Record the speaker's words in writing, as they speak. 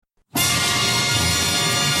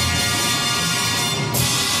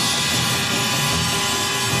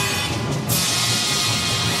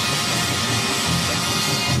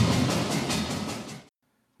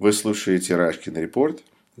Вы слушаете Рашкин Репорт.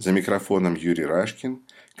 За микрофоном Юрий Рашкин.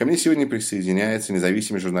 Ко мне сегодня присоединяется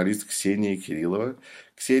независимый журналист Ксения Кириллова.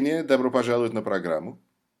 Ксения, добро пожаловать на программу.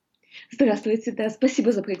 Здравствуйте, да,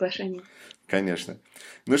 спасибо за приглашение. Конечно.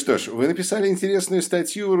 Ну что ж, вы написали интересную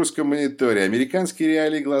статью в «Русском мониторе» «Американские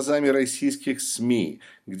реалии глазами российских СМИ»,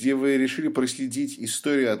 где вы решили проследить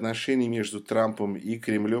историю отношений между Трампом и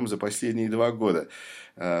Кремлем за последние 2 года.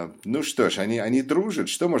 Ну что ж, они дружат,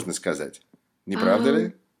 что можно сказать? Не правда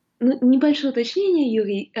ли? Небольшое уточнение,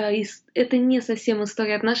 Юрий. Это не совсем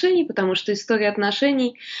история отношений, потому что история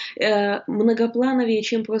отношений многоплановее,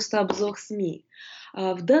 чем просто обзор СМИ.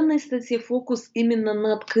 В данной статье фокус именно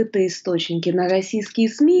на открытые источники, на российские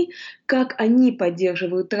СМИ, как они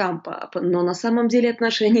поддерживают Трампа. Но на самом деле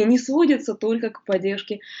отношения не сводятся только к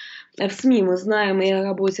поддержке в СМИ. Мы знаем и о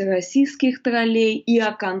работе российских троллей, и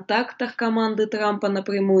о контактах команды Трампа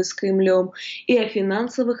напрямую с Кремлем, и о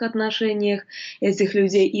финансовых отношениях этих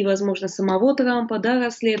людей, и, возможно, самого Трампа, да,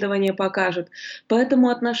 расследование покажет. Поэтому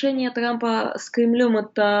отношения Трампа с Кремлем –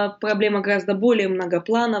 это проблема гораздо более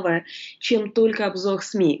многоплановая, чем только обзор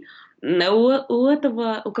СМИ.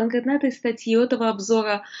 У конкретно этой статьи, у этого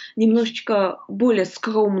обзора немножечко более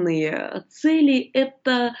скромные цели.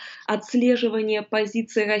 Это отслеживание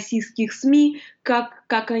позиций российских СМИ,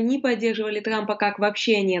 как они поддерживали Трампа, как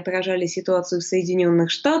вообще они отражали ситуацию в Соединенных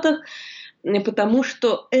Штатах, потому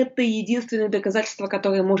что это единственное доказательство,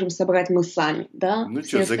 которое можем собрать мы сами. Да? Ну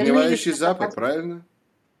что, загнивающий Запад, правильно?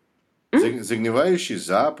 Загнивающий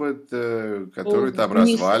Запад, который там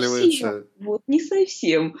разваливается. Не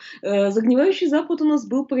совсем. Загнивающий Запад у нас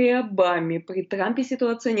был при Обаме. При Трампе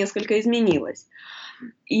ситуация несколько изменилась.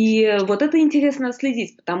 И вот это интересно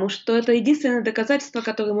отследить, потому что это единственное доказательство,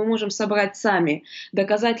 которое мы можем собрать сами.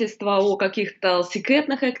 Доказательства о каких-то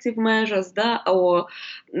секретных active measures, да, о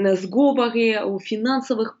сговоре, о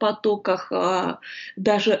финансовых потоках,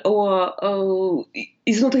 даже о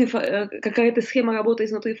какая-то схема работы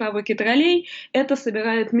изнутри фабрики троллей. Это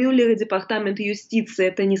собирает Мюллер и Департамент юстиции.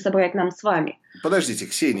 Это не собрать нам с вами. Подождите,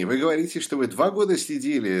 Ксения, вы говорите, что вы 2 года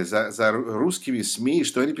следили за русскими СМИ,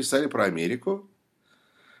 что они писали про Америку?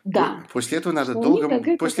 Да. После этого надо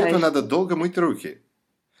долго мыть руки.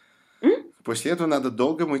 После этого надо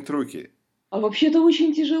долго мыть руки. А вообще-то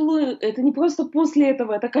очень тяжело. Это не просто после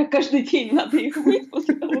этого, это как каждый день надо их мыть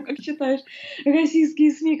после того, как читаешь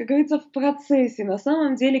российские СМИ, как говорится, в процессе. На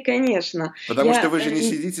самом деле, конечно. Потому что вы же не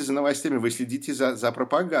следите за новостями, вы следите за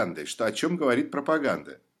пропагандой. О чем говорит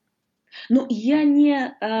пропаганда? Ну, я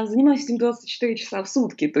не занимаюсь этим 24 часа в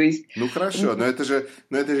сутки, то есть... Ну, хорошо, но это же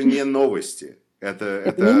не новости.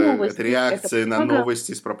 Это реакция на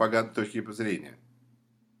новости с пропагандной точки зрения.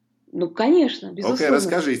 Ну, конечно, безусловно. Окей,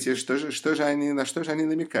 расскажите, на что же они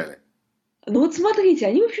намекали? Ну вот смотрите,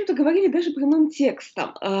 они, в общем-то, говорили даже прямым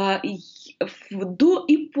текстом. До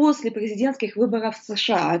и после президентских выборов в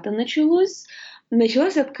США это началась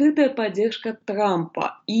открытая поддержка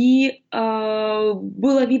Трампа. И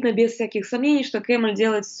было видно без всяких сомнений, что Кремль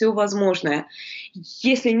делает все возможное.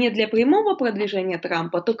 Если не для прямого продвижения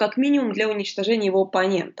Трампа, то как минимум для уничтожения его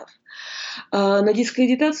оппонентов. На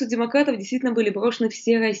дискредитацию демократов действительно были брошены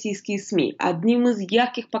все российские СМИ. Одним из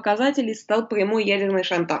ярких показателей стал прямой ядерный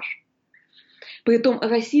шантаж. Притом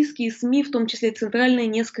российские СМИ, в том числе центральные,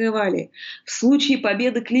 не скрывали. В случае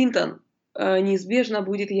победы Клинтон неизбежно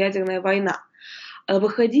будет ядерная война.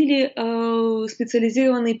 Выходили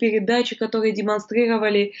специализированные передачи, которые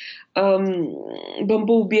демонстрировали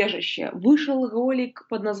бомбоубежище. Вышел ролик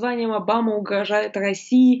под названием «Обама угрожает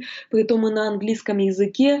России», притом и на английском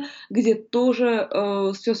языке, где тоже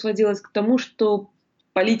все сводилось к тому, что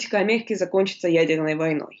политика Америки закончится ядерной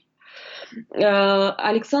войной.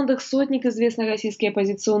 Александр Сотник, известный российский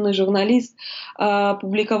оппозиционный журналист,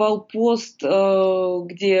 публиковал пост,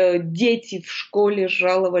 где дети в школе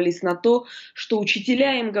жаловались на то, что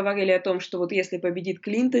учителя им говорили о том, что вот если победит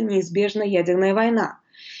Клинтон, неизбежна ядерная война.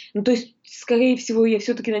 Ну, то есть, скорее всего, я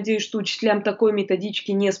все-таки надеюсь, что учителям такой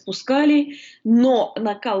методички не спускали, но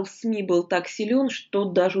накал в СМИ был так силен, что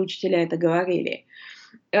даже учителя это говорили.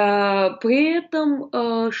 При этом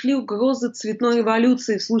шли угрозы цветной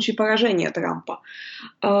революции в случае поражения Трампа.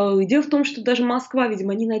 Дело в том, что даже Москва,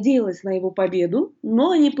 видимо, не надеялась на его победу,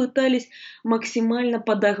 но они пытались максимально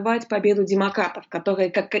подорвать победу демократов, которая,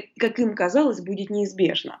 как им казалось, будет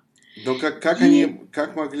неизбежна. Но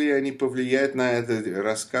как могли они повлиять на это,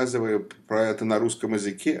 рассказывая про это на русском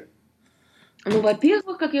языке? Ну,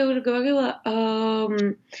 во-первых, как я уже говорила,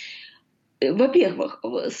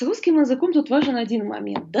 с русским языком тут важен один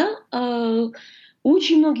момент, да?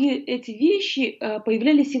 Очень многие эти вещи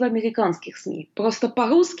появлялись и в американских СМИ. Просто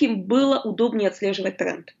по-русски было удобнее отслеживать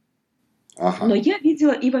тренд. Но Ага. я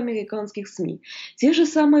видела и в американских СМИ. Те же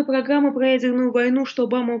самые программы про ядерную войну, что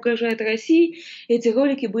Обама угрожает России, эти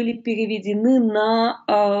ролики были переведены на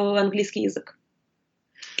английский язык.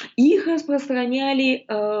 Их распространяли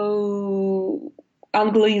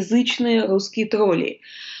англоязычные русские тролли.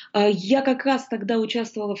 Я как раз тогда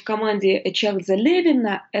участвовала в команде Чарльза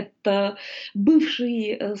Левина. Это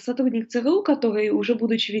бывший сотрудник ЦРУ, который, уже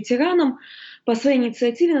будучи ветераном, по своей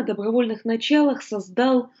инициативе на добровольных началах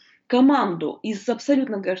создал команду из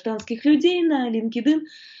абсолютно гражданских людей на LinkedIn,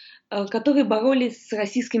 которые боролись с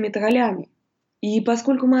российскими троллями. И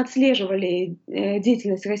поскольку мы отслеживали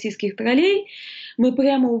деятельность российских троллей, мы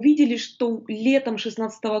прямо увидели, что летом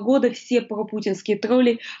 2016 года все пропутинские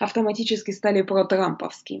тролли автоматически стали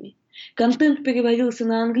протрамповскими. Контент переводился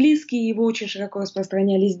на английский, и его очень широко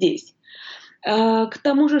распространяли здесь. К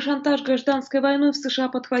тому же шантаж гражданской войной в США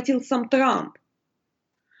подхватил сам Трамп,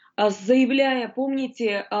 заявляя,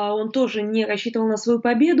 помните, он тоже не рассчитывал на свою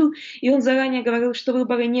победу, и он заранее говорил, что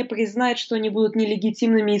выборы не признают, что они будут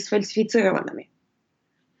нелегитимными и сфальсифицированными.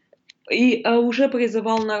 И уже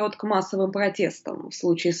призывал народ к массовым протестам в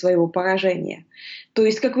случае своего поражения. То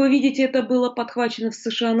есть, как вы видите, это было подхвачено в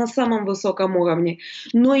США на самом высоком уровне.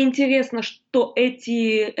 Но интересно, что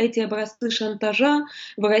эти образцы шантажа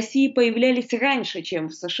в России появлялись раньше, чем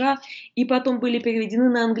в США, и потом были переведены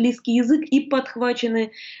на английский язык и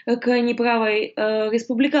подхвачены крайне правой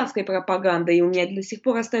республиканской пропагандой. И у меня до сих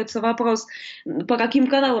пор остается вопрос, по каким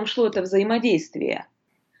каналам шло это взаимодействие.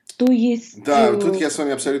 То есть, Да, тут я с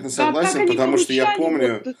вами абсолютно как согласен, они потому что я получали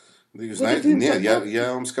помню, вот эту знаете, нет, информацию?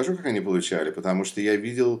 я вам скажу, как они получали, потому что я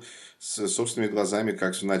видел собственными глазами,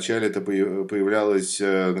 как вначале это появлялось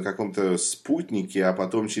на каком-то спутнике, а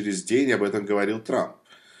потом через день об этом говорил Трамп.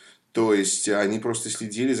 То есть они просто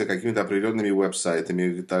следили за какими-то определенными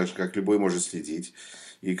веб-сайтами, так же, как любой может следить.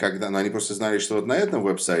 И когда, но они просто знали, что вот на этом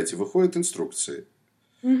веб-сайте выходят инструкции.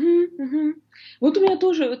 Мгм, мгм. Вот у меня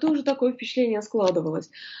тоже такое впечатление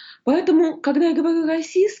складывалось. Поэтому, когда я говорю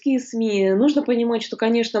российские СМИ, нужно понимать, что,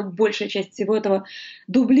 конечно, большая часть всего этого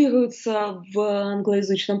дублируется в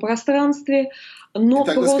англоязычном пространстве, И но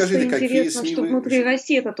тогда просто скажите, какие интересно, СМИ что вы, внутри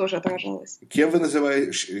России это тоже отражалось. кем вы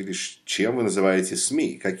называете, или чем вы называете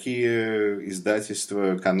СМИ? Какие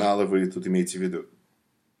издательства, каналы вы тут имеете в виду?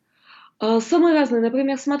 Самые разные.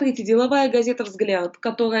 Например, смотрите, деловая газета «Взгляд»,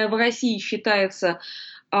 которая в России считается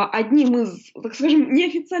одним из, так скажем,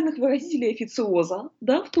 неофициальных выразителей официоза,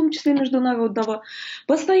 да, в том числе международного,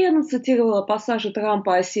 постоянно цитировала пассажи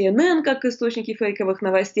Трампа о CNN как источники фейковых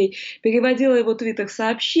новостей, переводила его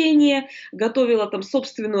твиттер-сообщения, готовила там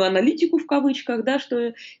собственную аналитику в кавычках, да,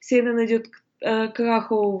 что CNN идет к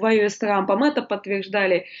краху в войне с Трампом. Это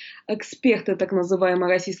подтверждали эксперты, так называемые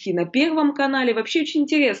российские, на Первом канале. Вообще очень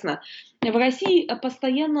интересно. В России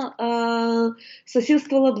постоянно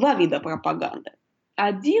соседствовало два вида пропаганды.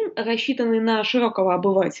 Один, рассчитанный на широкого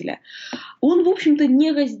обывателя, он, в общем-то,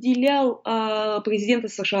 не разделял президента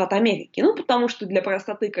США от Америки. Ну, потому что для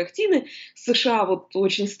простоты картины США вот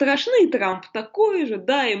очень страшны, Трамп такой же,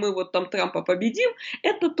 да, и мы вот там Трампа победим,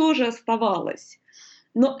 это тоже оставалось.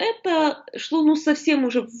 Но это шло, ну, совсем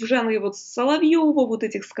уже в жанре вот Соловьева, вот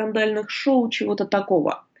этих скандальных шоу, чего-то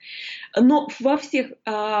такого. Но во всех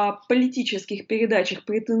политических передачах,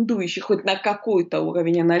 претендующих хоть на какой-то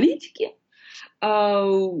уровень аналитики,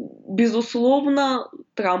 безусловно,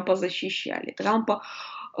 Трампа защищали. Трампа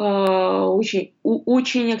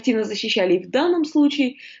очень активно защищали. И в данном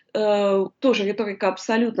случае тоже риторика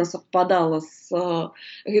абсолютно совпадала с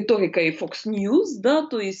риторикой Fox News, да,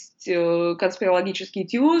 то есть конспирологические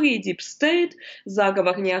теории, Deep State,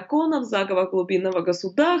 заговор неоконов, заговор глубинного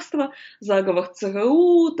государства, заговор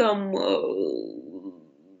ЦРУ, там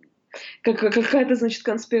какая-то, значит,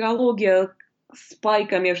 конспирология,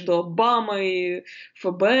 спайка между Обамой,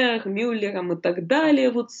 ФБР, Мюллером и так далее,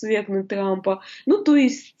 вот свергнуть Трампа. Ну, то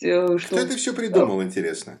есть, Кто что... это все придумал,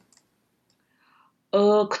 интересно?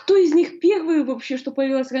 Кто из них первый вообще, что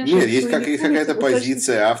появилось раньше, Нет, есть, всего или есть курица, какая-то достаточно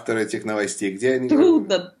позиция автора этих новостей, где они...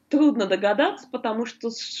 трудно догадаться, потому что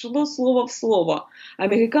шло слово в слово.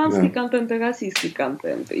 Американский Да, контент и российский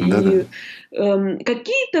контент. да, И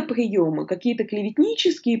какие-то приемы, какие-то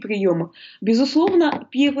клеветнические приемы, безусловно,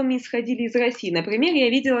 первыми исходили из России. Например, я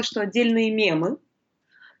видела, что отдельные мемы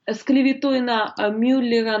с клеветой на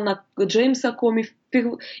Мюллера, на Джеймса Коми,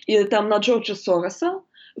 и там на Джорджа Сороса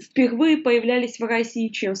впервые появлялись в России,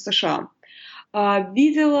 чем в США.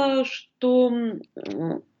 Видела, что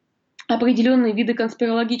определенные виды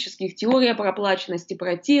конспирологических теорий о проплаченности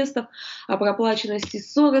протестов, о проплаченности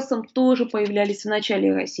Соросом тоже появлялись в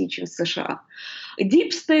начале России, чем в США. Deep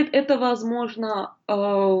State – это, возможно,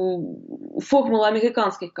 формула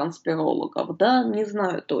американских конспирологов, да, не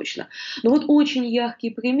знаю точно. Но вот очень яркий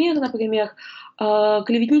пример, например,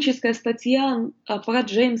 клеветническая статья про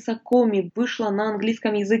Джеймса Коми вышла на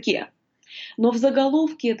английском языке. Но в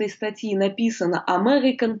заголовке этой статьи написано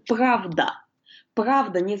 «American Правда».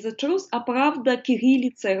 Правда, не the truth, а правда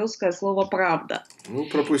кириллица, русское слово правда. Ну,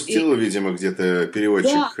 пропустил, видимо, где-то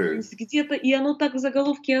переводчик. Да, где-то, и оно так в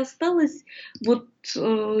заголовке осталось. Вот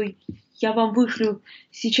я вам вышлю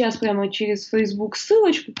сейчас прямо через Facebook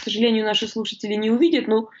ссылочку. К сожалению, наши слушатели не увидят,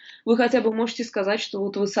 но вы хотя бы можете сказать, что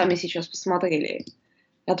вот вы сами сейчас посмотрели.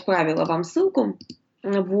 Отправила вам ссылку.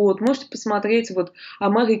 Вот, можете посмотреть вот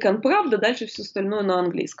American Правда, дальше все остальное на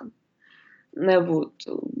английском. Вот.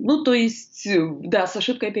 Ну, то есть, да, с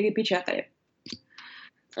ошибкой перепечатали.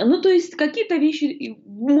 Ну, то есть, какие-то вещи,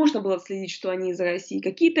 можно было следить, что они из России,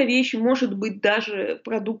 какие-то вещи, может быть, даже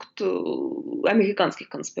продукт американских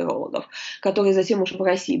конспирологов, которые затем уже в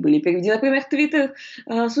России были переведены. Например, Твиттер,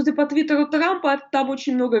 судя по Твиттеру Трампа, там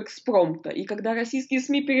очень много экспромта. И когда российские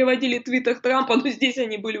СМИ переводили Твиттер Трампа, ну, здесь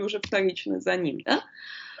они были уже вторичны за ним, да?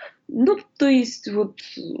 Ну, то есть, вот,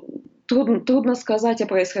 трудно сказать о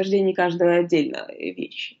происхождении каждой отдельной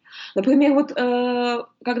вещи. Например, вот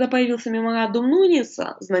когда появился меморандум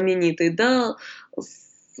Нуниса, знаменитый, да,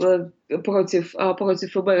 против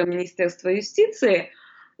ФБР и Министерства юстиции,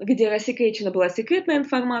 где рассекречена была секретная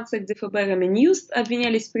информация, где ФБР и Минюст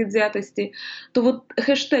обвинялись в предвзятости, то вот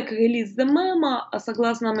хэштег «Release the Memo»,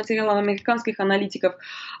 согласно материалам американских аналитиков,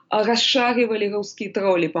 расшаривали русские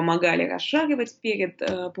тролли, помогали расшаривать перед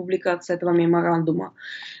публикацией этого меморандума.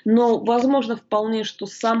 Но возможно вполне, что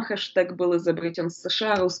сам хэштег был изобретен в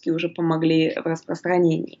США, русские уже помогли в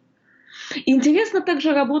распространении. Интересна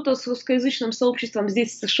также работа с русскоязычным сообществом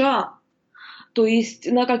здесь, в США. То есть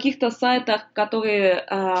на каких-то сайтах, которые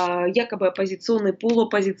якобы оппозиционные,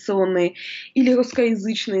 полуоппозиционные или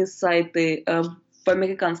русскоязычные сайты в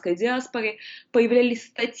американской диаспоре, появлялись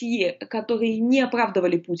статьи, которые не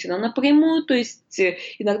оправдывали Путина напрямую, то есть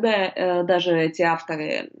иногда даже эти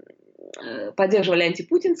авторы поддерживали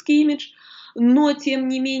антипутинский имидж, но, тем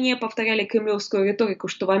не менее, повторяли кремлевскую риторику,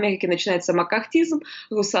 что в Америке начинается макартизм,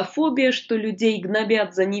 русофобия, что людей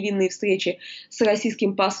гнобят за невинные встречи с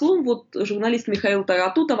российским послом. Вот журналист Михаил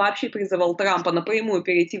Таратута вообще призывал Трампа напрямую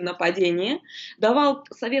перейти в нападение, давал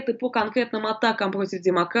советы по конкретным атакам против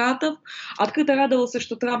демократов, открыто радовался,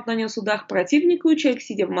 что Трамп нанес удар противнику, человек,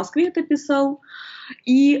 сидя в Москве, это писал.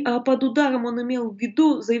 И под ударом он имел в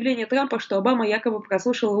виду заявление Трампа, что Обама якобы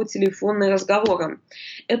прослушал его телефонные разговоры.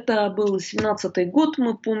 Это был 17-й год,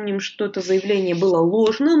 мы помним, что это заявление было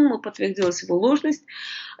ложным, подтвердилась его ложность.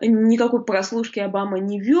 Никакой прослушки Обама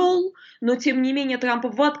не вел, но тем не менее Трампа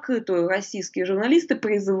в открытую российские журналисты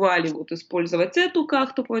призывали вот использовать эту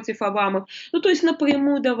карту против Обамы. Ну, то есть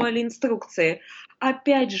напрямую давали инструкции.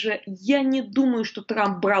 Опять же, я не думаю, что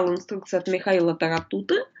Трамп брал инструкции от Михаила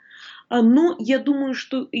Таратуты. Но я думаю,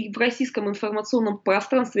 что и в российском информационном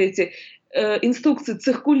пространстве эти инструкции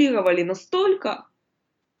циркулировали настолько,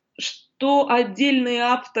 что отдельные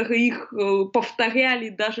авторы их повторяли,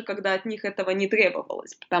 даже когда от них этого не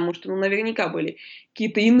требовалось. Потому что наверняка были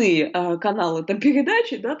какие-то иные каналы там,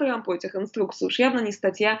 передачи, да, Трампу этих инструкций. Уж явно не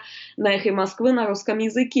статья на «Эхе Москвы» на русском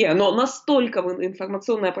языке. Но настолько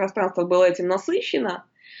информационное пространство было этим насыщено,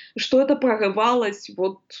 что это прорывалось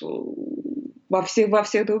вот во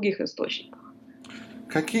всех других источниках.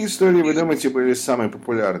 Какие истории, вы думаете, были самые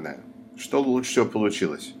популярные? Что лучше всего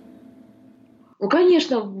получилось? Ну,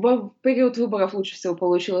 конечно, в период выборов лучше всего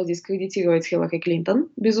получилось дискредитировать Хиллари Клинтон,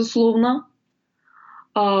 безусловно,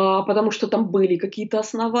 потому что там были какие-то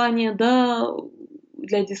основания, да,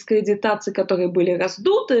 для дискредитации, которые были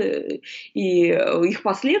раздуты, и их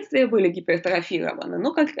последствия были гипертрофированы,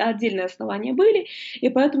 но как отдельные основания были, и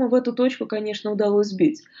поэтому в эту точку, конечно, удалось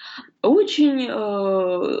бить. Очень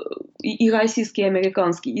и российские, и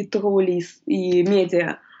американские, и тролли, и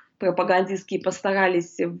медиа пропагандистские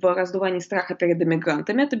постарались в раздувании страха перед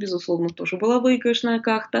иммигрантами. Это, безусловно, тоже была выигрышная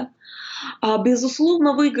карта.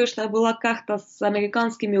 Безусловно, выигрышная была карта с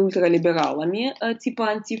американскими ультралибералами, типа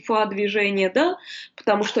антифа-движения, да,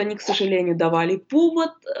 потому что они, к сожалению, давали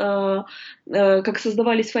повод. Как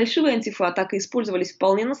создавались фальшивые антифа, так и использовались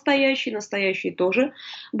вполне настоящие. Настоящие тоже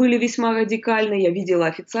были весьма радикальны. Я видела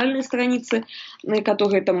официальные страницы,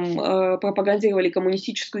 которые там пропагандировали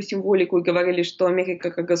коммунистическую символику и говорили, что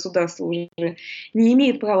Америка как государство уже не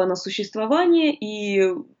имеет права на существование,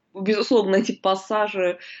 и безусловно, эти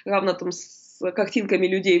пассажи, равно там с с картинками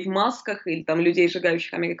людей в масках или там людей,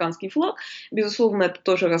 сжигающих американский флаг. Безусловно, это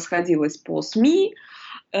тоже расходилось по СМИ.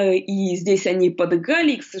 И здесь они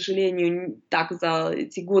подыграли, и, к сожалению, так за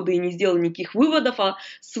эти годы и не сделали никаких выводов о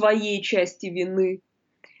своей части вины,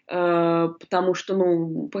 потому что,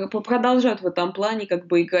 продолжают в этом плане как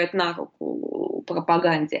бы играть на руку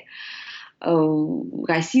пропаганде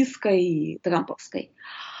российской и трамповской.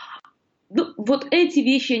 Вот эти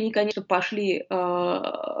вещи, они, конечно, пошли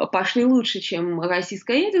лучше, чем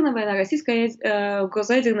российская ядерная война. Российская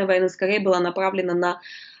угроза ядерной войны скорее была направлена на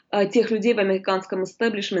тех людей в американском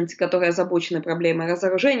истеблишменте, которые озабочены проблемой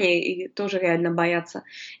разоружения и тоже реально боятся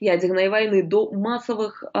ядерной войны. До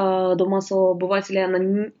массового обывателя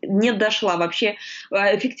она не дошла. Вообще,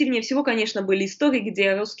 эффективнее всего, конечно, были истории,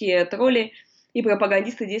 где русские тролли и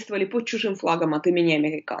пропагандисты действовали под чужим флагом от имени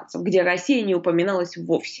американцев, где Россия не упоминалась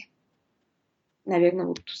вовсе. Наверное,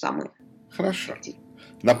 вот самое. Хорошо.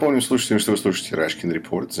 Напомню слушателям, что вы слушаете Рашкин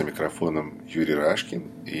Репорт. За микрофоном Юрий Рашкин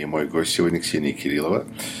и мой гость сегодня Ксения Кириллова,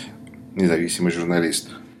 независимый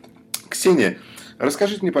журналист. Ксения,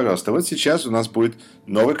 расскажите мне, пожалуйста, вот сейчас у нас будет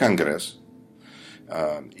новый конгресс.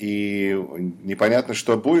 И непонятно,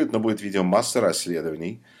 что будет, но будет, видимо, масса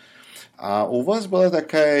расследований. А у вас была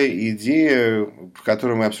такая идея,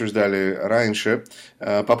 которую мы обсуждали раньше,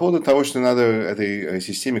 по поводу того, что надо этой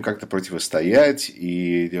системе как-то противостоять.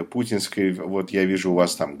 И путинской, вот я вижу, у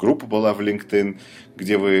вас там группа была в LinkedIn,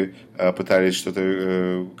 где вы пытались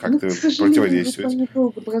что-то как-то противодействовать.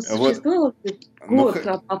 Недолго просуществовало год,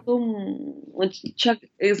 а потом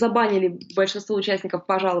забанили большинство участников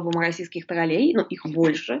по жалобам российских троллей, их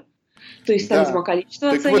больше. То есть там, видимо, количество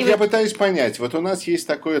так оценивается. Вот я пытаюсь понять. Вот у нас есть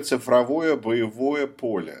такое цифровое боевое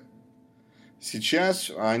поле.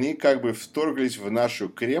 Сейчас они как бы вторглись в нашу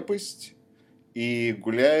крепость и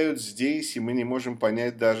гуляют здесь, и мы не можем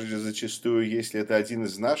понять даже зачастую, если это один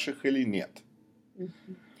из наших или нет.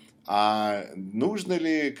 А нужно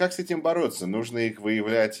ли, как с этим бороться? Нужно их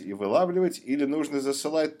выявлять и вылавливать, или нужно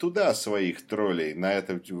засылать туда своих троллей, на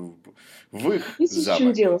это, в их замок? В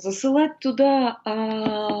чем дело? Засылать туда...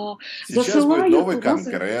 Сейчас будет новый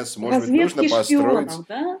конгресс, может быть, нужно построить... Шпионов,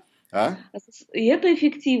 да? И это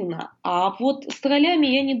эффективно. А вот с троллями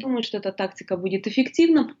я не думаю, что эта тактика будет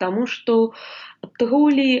эффективна, потому что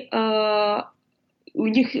тролли...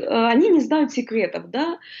 они не знают секретов,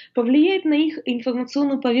 да, повлиять на их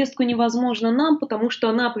информационную повестку невозможно нам, потому что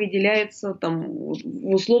она определяется там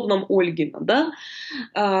в условном Ольгино, да,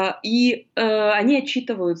 и они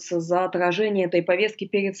отчитываются за отражение этой повестки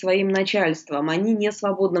перед своим начальством, они не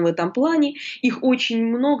свободны в этом плане, их очень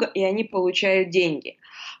много, и они получают деньги.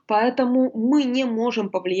 Поэтому мы не можем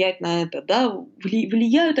повлиять на это, да,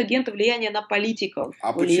 влияют агенты влияния на политиков.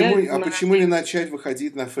 А почему не начать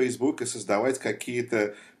выходить на Facebook и создавать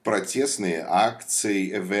какие-то протестные акции,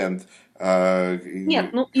 ивент?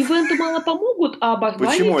 Нет, ивенты мало помогут, а борьба...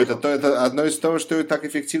 Почему? Это одно из того, что так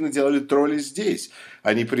эффективно делали тролли здесь.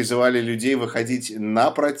 Они призывали людей выходить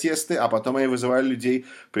на протесты, а потом они вызывали людей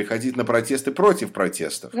приходить на протесты против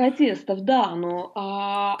протестов. Протестов, да,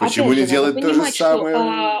 но... Почему не делать то же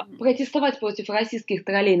самое? Протестовать против российских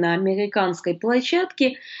троллей на американской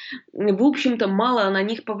площадке, в общем-то, мало на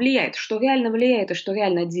них повлияет. Что реально влияет и что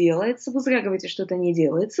реально делается, вы зря говорите, что это не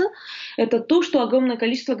делается, это то, что огромное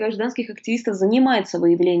количество гражданских активистов занимается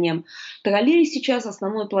выявлением троллей. Сейчас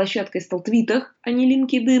основной площадкой стал Twitter, а не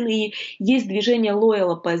LinkedIn, и есть движение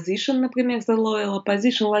Loyal Opposition, например, The Loyal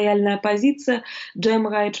Opposition, лояльная оппозиция, Jam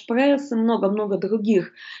Right Press и много-много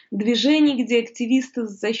других движений, где активисты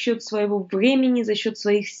за счет своего времени, за счет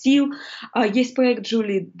своих сил. Есть проект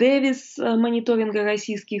Джулии Дэвис мониторинга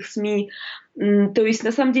российских СМИ. То есть,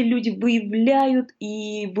 на самом деле, люди выявляют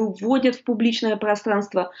и выводят в публичное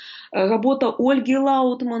пространство. Работа Ольги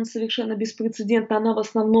Лаутман совершенно беспрецедентна. Она в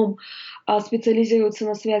основном специализируется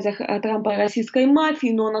на связях Трампа и российской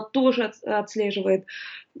мафии, но она тоже отслеживает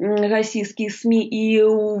российские СМИ. И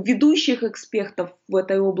у ведущих экспертов в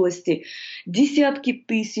этой области десятки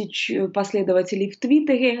тысяч последователей в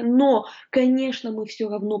Твиттере. Но, конечно, мы все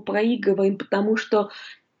равно проигрываем, потому что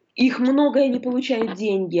их много и не получают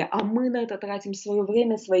деньги, а мы на это тратим свое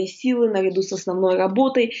время, свои силы наряду с основной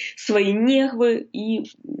работой, свои нервы, и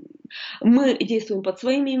мы действуем под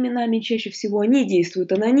своими именами, чаще всего они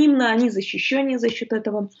действуют анонимно, они защищены за счет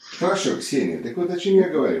этого. Хорошо, Ксения, так вот о чем я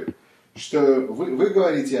говорю. Что вы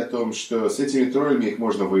говорите о том, что с этими троллями их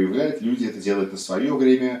можно выявлять, люди это делают на свое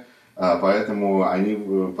время, поэтому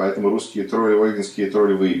русские тролли, ольгинские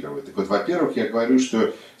тролли выигрывают. Так вот, во-первых, я говорю,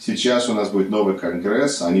 что сейчас у нас будет новый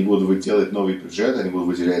конгресс, они будут делать новый бюджет, они будут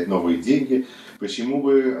выделять новые деньги. Почему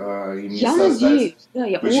бы им не Я создать... надеюсь, да,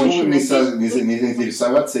 я Почему бы очень не надеюсь.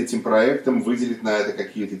 заинтересоваться этим проектом, выделить на это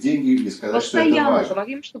какие-то деньги и сказать, что это Постоянно важно?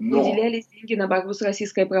 говорим, чтобы Но, выделялись деньги на борьбу с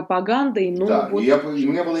российской пропагандой, ну да, вот и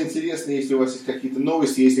мне было интересно, если у вас есть какие-то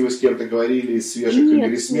новости, если вы с кем-то говорили из свежих нет,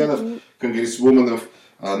 конгрессменов, конгрессвуменов,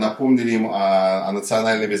 напомнили им о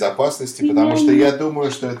национальной безопасности, потому меня что я нет думаю,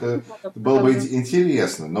 что это было бы фотографий.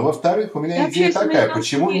 интересно. Но, во-вторых, у Я меня идея общаюсь с такая,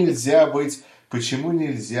 американскими. почему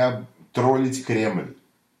нельзя троллить Кремль?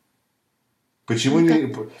 Почему,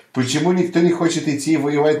 Никак. почему никто не хочет идти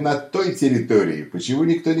воевать на той территории? Почему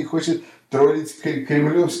никто не хочет троллить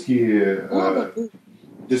кремлевские... Надо бы.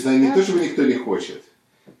 То есть, наверное, не то, чтобы никто не хочет.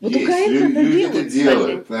 Вот Есть. украинцы это Люди это делают,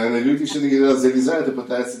 делают. кстати. Наверное, люди все-таки залезают и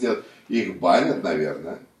пытаются делать. Их банят,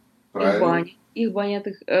 наверное. Их Правильно? банят. Их банят,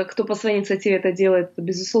 кто по своей инициативе это делает, то,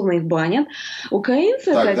 безусловно, их банят.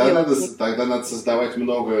 Украинцы это делают. Тогда надо создавать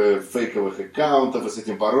много фейковых аккаунтов и с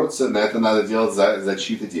этим бороться. На это надо делать за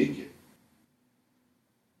чьи-то деньги.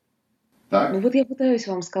 Так? Ну вот я пытаюсь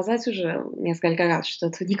вам сказать уже несколько раз, что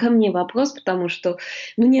это не ко мне вопрос, потому что,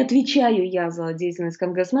 ну, не отвечаю я за деятельность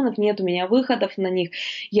конгрессменов, нет у меня выходов на них.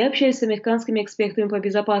 Я общаюсь с американскими экспертами по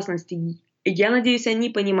безопасности. Я надеюсь, они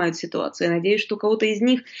понимают ситуацию. Я надеюсь, что у кого-то из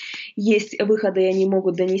них есть выходы, и они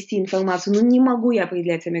могут донести информацию. Но не могу я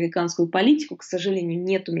определять американскую политику, к сожалению,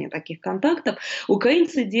 нет у меня таких контактов.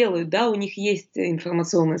 Украинцы делают, да, у них есть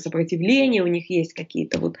информационное сопротивление, у них есть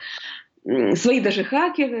какие-то вот свои даже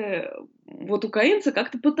хакеры. Вот украинцы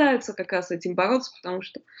как-то пытаются как раз с этим бороться, потому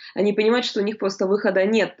что они понимают, что у них просто выхода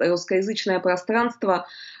нет. Русскоязычное пространство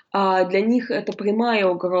для них это прямая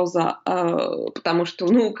угроза, потому что,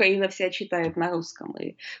 ну, Украина вся читает на русском,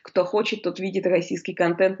 и кто хочет, тот видит российский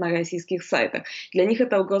контент на российских сайтах. Для них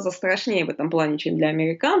эта угроза страшнее в этом плане, чем для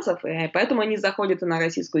американцев, и поэтому они заходят и на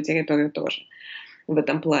российскую территорию тоже. В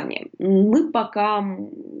этом плане. Мы пока,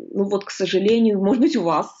 ну вот, к сожалению, может быть, у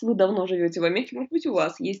вас, вы давно живете в Америке, может быть, у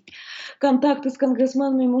вас есть контакты с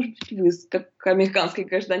конгрессменами, может быть, вы, как американский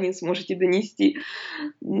гражданин, сможете донести.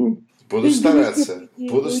 Буду стараться.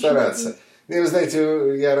 Вы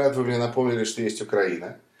знаете, я рад, вы мне напомнили, что есть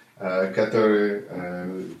Украина, которая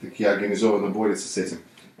таки организованно борется с этим.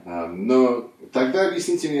 Но тогда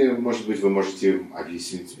объясните мне, может быть, вы можете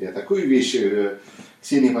объяснить мне такую вещь,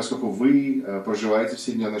 Ксения, поскольку вы проживаете в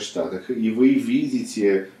Соединенных Штатах, и вы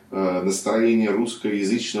видите настроение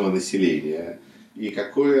русскоязычного населения, и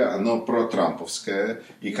какое оно протрамповское,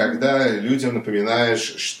 и когда людям напоминаешь,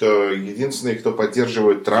 что единственные, кто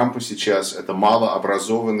поддерживает Трампа сейчас, это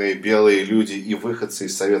малообразованные белые люди и выходцы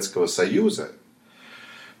из Советского Союза,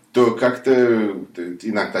 то как-то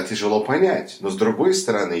иногда тяжело понять. Но с другой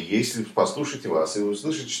стороны, если послушать вас и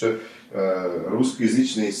услышать, что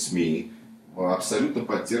русскоязычные СМИ абсолютно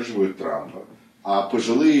поддерживают Трампа, а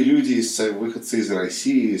пожилые люди, выходцы из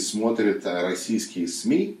России, смотрят российские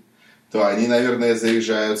СМИ, то они, наверное,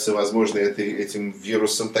 заряжаются, возможно, этим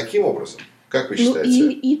вирусом таким образом. Как вы считаете? Ну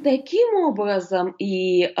и таким образом,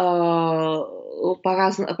 и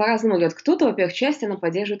по-разному говорят. Кто-то, во-первых, часть она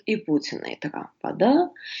поддерживает и Путина, и Трампа, да?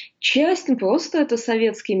 Часть просто это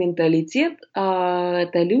советский менталитет,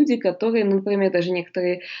 это люди, которые, например, даже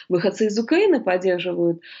некоторые выходцы из Украины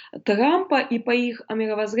поддерживают Трампа, и по их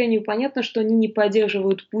мировоззрению понятно, что они не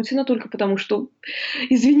поддерживают Путина только потому, что,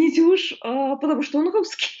 извините уж, потому что он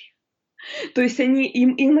русский. То есть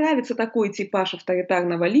им нравится такой типаж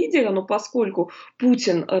авторитарного лидера, но поскольку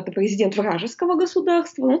Путин это президент вражеского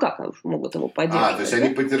государства, ну как они могут его поддерживать? То есть они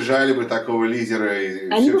поддержали бы такого лидера, и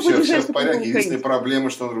они все в порядке. Единственная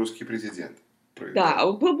проблема, что он русский президент. Да,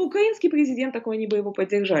 был бы украинский президент, такой они бы его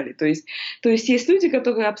поддержали. То есть люди,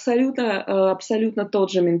 которые абсолютно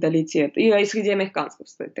тот же менталитет. И среди американцев,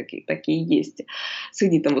 кстати, такие есть.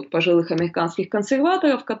 Среди там вот пожилых американских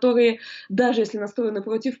консерваторов, которые, даже если настроены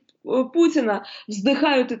против Путина,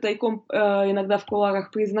 вздыхают и тайком иногда в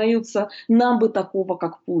кулуарах признаются, нам бы такого,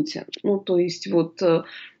 как Путин. Ну, то есть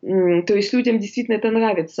людям действительно это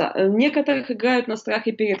нравится. Некоторых играют на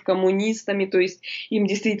страхе перед коммунистами, то есть им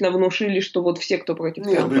действительно внушили, что вот все, кто против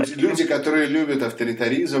Трампа. Нет, люди, которые любят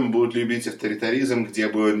авторитаризм, будут любить авторитаризм, где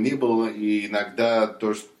бы он ни был, и иногда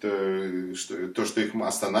то, что их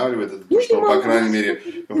останавливает, это то, что, по крайней мере,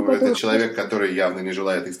 это человек, который явно не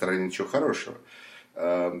желает их стране ничего хорошего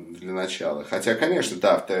для начала. Хотя, конечно,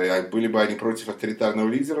 да, были бы они против авторитарного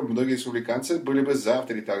лидера, многие республиканцы были бы за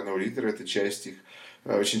авторитарного лидера, это часть их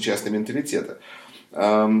очень часто менталитета.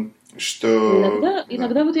 Иногда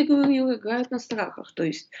вот я говорю, играют на страхах, то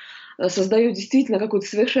есть создают действительно какую-то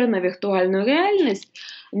совершенно виртуальную реальность,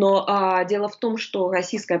 Но дело в том, что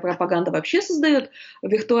российская пропаганда вообще создает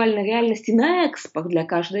виртуальные реальности на экспорт для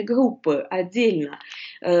каждой группы отдельно.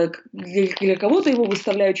 Для кого-то его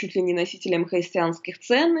выставляют чуть ли не носителем христианских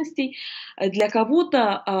ценностей, для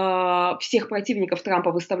кого-то всех противников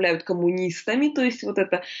Трампа выставляют коммунистами, то есть вот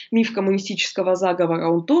это миф коммунистического заговора,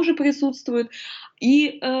 он тоже присутствует.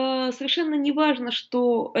 И совершенно не важно,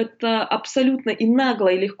 что это абсолютно и нагло,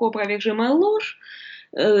 и легко опровержимая ложь.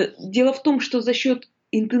 Дело в том, что за счет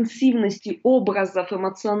интенсивности образов,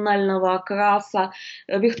 эмоционального окраса,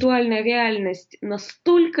 виртуальная реальность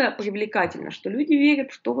настолько привлекательна, что люди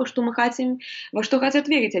верят в то, во что мы хотим, во что хотят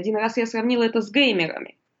верить. Один раз я сравнила это с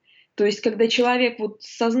геймерами. То есть, когда человек вот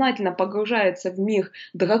сознательно погружается в мир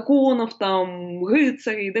драконов, там,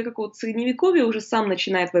 рыцарей, да, какого-то средневековья, уже сам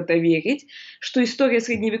начинает в это верить, что история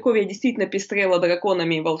средневековья действительно пестрела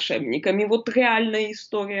драконами и волшебниками. Вот реальная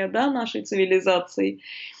история, да, нашей цивилизации.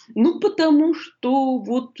 Ну, потому что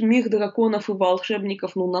вот мир драконов и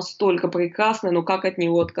волшебников, ну, настолько прекрасный, ну, как от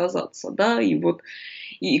него отказаться, да, и вот,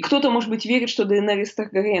 и кто-то, может быть, верит, что Дейенерис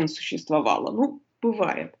Таргариен существовала, ну,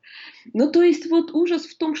 бывает. Ну, то есть вот ужас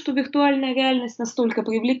в том, что виртуальная реальность настолько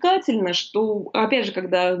привлекательна, что, опять же,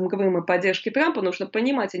 когда мы говорим о поддержке Трампа, нужно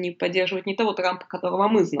понимать, они поддерживают не того Трампа, которого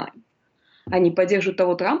мы знаем. Они поддерживают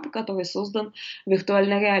того Трампа, который создан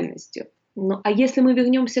виртуальной реальностью. Ну, а если мы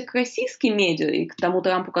вернемся к российским медиа и к тому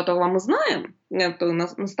Трампу, которого мы знаем, который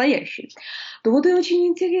настоящий, то вот и очень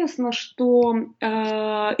интересно, что,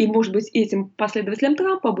 и может быть этим последователям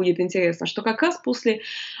Трампа будет интересно, что как раз после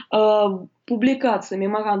публикации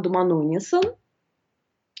меморандума Нуниса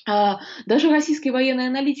даже российские военные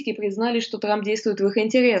аналитики признали, что Трамп действует в их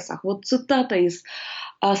интересах. Вот цитата из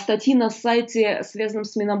статьи на сайте, связанном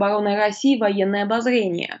с Минобороны России «Военное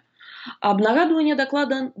обозрение». Обнародование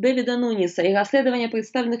доклада Дэвида Нуниса и расследование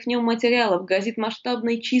представленных в нем материалов грозит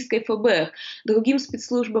масштабной чисткой ФБР, другим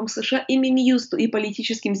спецслужбам США и Минюсту и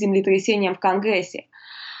политическим землетрясением в Конгрессе.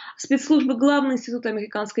 Спецслужбы – главный институт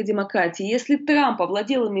американской демократии. Если Трамп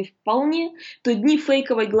овладел ими вполне, то дни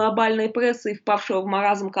фейковой глобальной прессы и впавшего в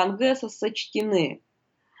маразм Конгресса сочтены.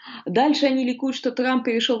 Дальше они ликуют, что Трамп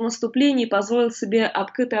перешел в наступление и позволил себе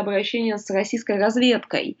открытое обращение с российской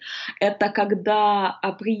разведкой. Это когда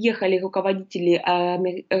приехали руководители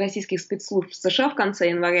российских спецслужб в США в конце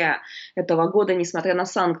января этого года, несмотря на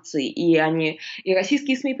санкции. И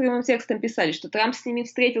российские СМИ прямым текстом писали, что Трамп с ними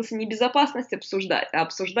встретился не безопасность обсуждать, а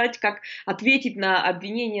обсуждать, как ответить на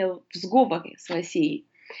обвинения в сговоре с Россией.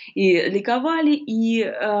 И ликовали, и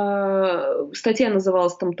статья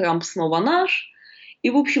называлась там «Трамп снова наш». И,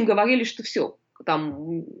 в общем, говорили, что все.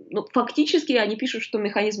 Там, ну, фактически они пишут, что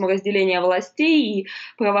механизму разделения властей и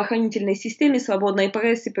правоохранительной системе свободной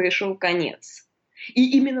прессе пришел конец.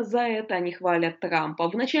 И именно за это они хвалят Трампа.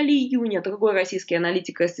 В начале июня другой российский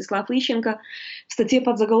аналитик Ростислав Ищенко в статье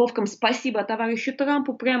под заголовком «Спасибо товарищу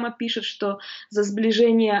Трампу» прямо пишет, что за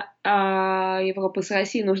сближение Европы с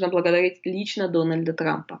Россией нужно благодарить лично Дональда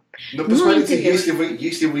Трампа. Но посмотрите,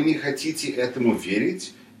 если вы не хотите этому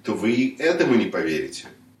верить, то вы и этому не поверите.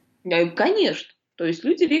 Конечно. То есть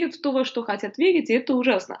люди верят в то, во что хотят верить, и это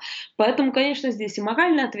ужасно. Поэтому, конечно, здесь и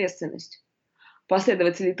моральная ответственность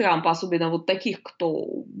последователей Трампа, особенно вот таких, кто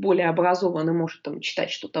более образован и может там читать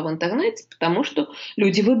что-то в интернете, потому что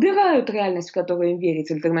люди выбирают реальность, в которую им верить.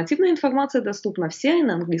 Альтернативная информация доступна вся и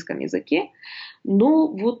на английском языке. Но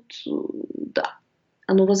вот, да.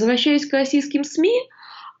 Но возвращаясь к российским СМИ,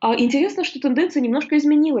 интересно, что тенденция немножко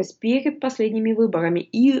изменилась перед последними выборами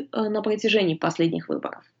и на протяжении последних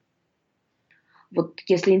выборов. Вот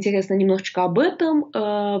если интересно немножечко об этом,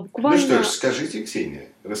 буквально... Ну что ж, скажите, Ксения,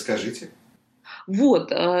 расскажите.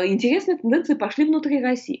 Вот, интересные тенденции пошли внутри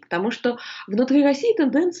России, потому что внутри России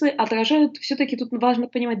тенденции отражают, все-таки тут важно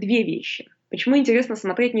понимать две вещи. Почему интересно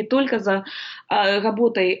смотреть не только за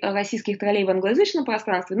работой российских троллей в англоязычном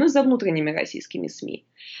пространстве, но и за внутренними российскими СМИ.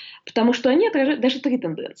 Потому что они отражают даже три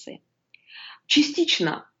тенденции.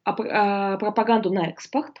 Частично пропаганду на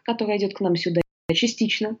экспорт, которая идет к нам сюда,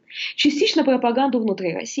 частично пропаганду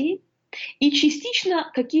внутри России, и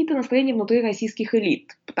частично какие-то настроения внутри российских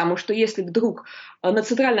элит. Потому что если вдруг на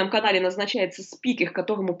центральном канале назначается спикер,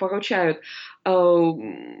 которому поручают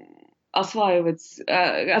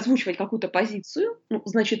озвучивать какую-то позицию, ну,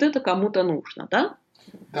 значит, это кому-то нужно, да?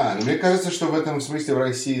 Да, но мне кажется, что в этом смысле в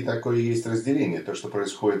России такое есть разделение. То, что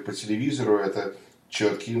происходит по телевизору, это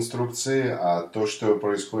четкие инструкции, а то, что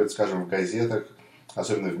происходит, скажем, в газетах,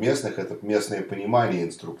 особенно в местных, это местное понимание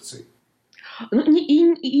инструкций. Ну,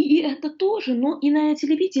 и это тоже, но и на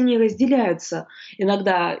телевидении разделяются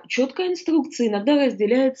иногда четкая инструкция, иногда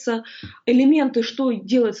разделяются элементы, что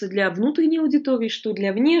делается для внутренней аудитории, что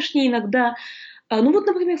для внешней, иногда Ну вот,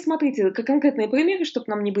 например, смотрите, как конкретные примеры, чтобы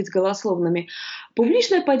нам не быть голословными.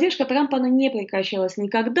 Публичная поддержка Трампа, она не прекращалась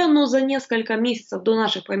никогда, но за несколько месяцев до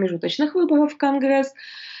наших промежуточных выборов в Конгресс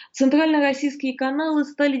центрально-российские каналы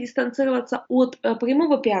стали дистанцироваться от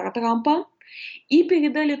прямого пиара Трампа и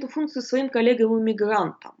передали эту функцию своим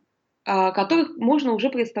коллегам-иммигрантам, которых можно уже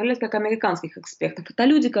представлять как американских экспертов. Это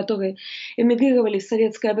люди, которые эмигрировали в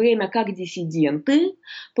советское время как диссиденты,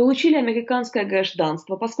 получили американское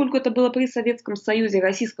гражданство. Поскольку это было при Советском Союзе,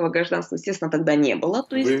 российского гражданства, естественно, тогда не было.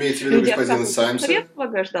 То есть Вы имеете в виду люди господина отказываются от Саймса? советского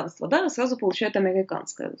гражданства, да, сразу получают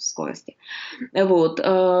американское в скорости. Вот.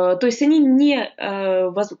 То есть они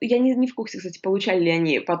я не в курсе, кстати, получали ли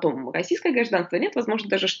они потом российское гражданство, нет, возможно,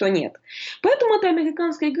 даже что нет. Поэтому это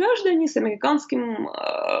американские граждане с американским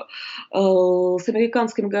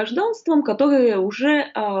гражданством, которые уже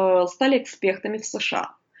стали экспертами в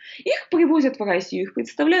США. Их привозят в Россию, их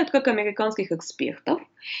представляют как американских экспертов,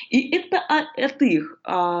 и это от их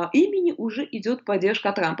имени уже идет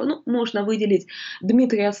поддержка Трампа. Ну, можно выделить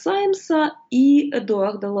Дмитрия Саймса и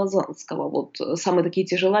Эдуарда Лазанского, вот самые такие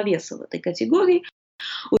тяжеловесы в этой категории.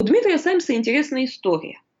 У Дмитрия Саймса интересная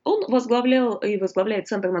история. Он возглавлял и возглавляет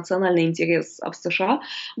Центр национальный интерес в США,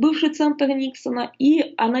 бывший центр Никсона,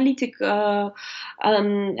 и аналитик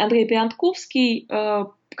Андрей Пиантковский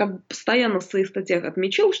как бы постоянно в своих статьях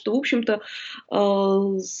отмечал, что, в общем-то,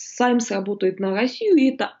 Саймс работает на Россию, и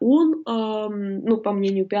это он, ну, по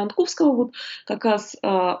мнению Пиантковского, вот как раз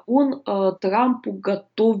он Трампу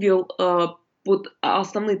готовил вот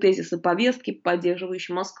основные тезисы повестки,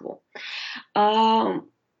 поддерживающие Москву.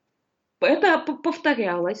 Это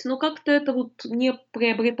повторялось, но как-то это вот не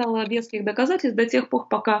приобретало веских доказательств до тех пор,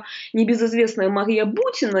 пока небезызвестная Мария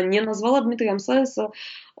Бутина не назвала Дмитрия Саймса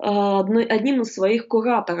одним из своих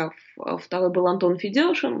кураторов. Второй был Антон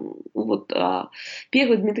Федяшин, вот,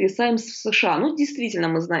 первый Дмитрий Саймс в США. Ну, действительно,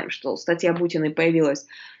 мы знаем, что статья Бутиной появилась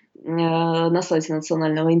на сайте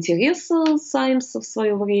национального интереса Саймса в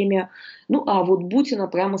свое время. Ну, а вот Бутина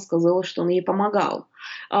прямо сказала, что он ей помогал.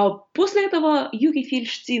 После этого Юрий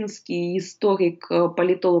Фельштинский, историк,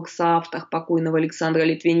 политолог, соавтор покойного Александра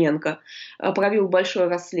Литвиненко, провел большое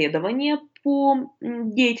расследование по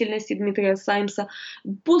деятельности Дмитрия Саймса.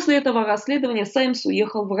 После этого расследования Саймс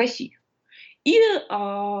уехал в Россию. И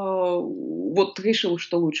вот решил,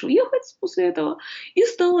 что лучше уехать после этого, и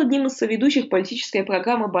стал одним из соведущих политической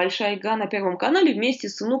программы «Большая игра» на Первом канале вместе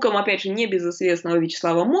с внуком, опять же, небезызвестного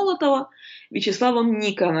Вячеслава Молотова, Вячеславом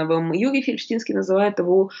Никоновым. Юрий Фельштинский называет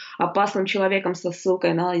его опасным человеком со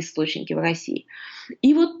ссылкой на источники в России.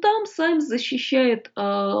 И вот там Саймс защищает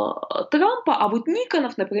Трампа, а вот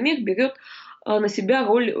Никонов, например, берет на себя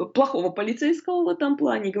роль плохого полицейского в этом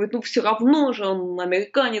плане. Говорит, ну все равно же он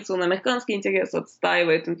американец, он американский интерес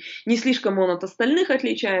отстаивает. Не слишком он от остальных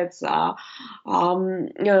отличается.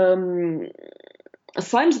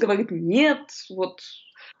 Саймс говорит, нет, вот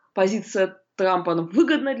позиция Трампа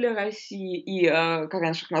выгодна для России, и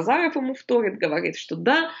Карен Шахназаров ему вторит, говорит, что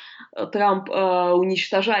да, Трамп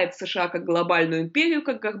уничтожает США как глобальную империю,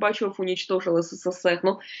 как Горбачев уничтожил СССР,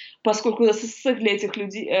 но поскольку СССР для этих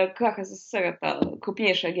людей, как СССР это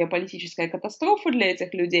крупнейшая геополитическая катастрофа для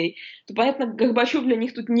этих людей, то, понятно, Горбачев для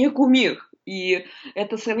них тут не кумир, и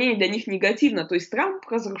это сравнение для них негативно, то есть Трамп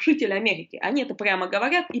разрушитель Америки, они это прямо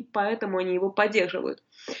говорят, и поэтому они его поддерживают.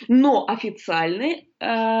 Но официальные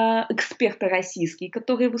эксперты российские,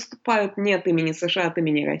 которые выступают не от имени США, а от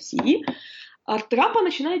имени России, от Трампа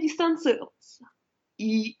начинают дистанцироваться.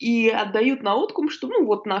 И отдают на откуп, что ну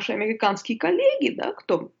вот наши американские коллеги, да,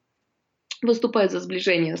 кто выступает за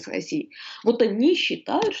сближение с Россией, вот они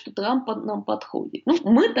считают, что Трамп нам подходит. Ну,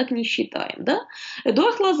 мы так не считаем, да.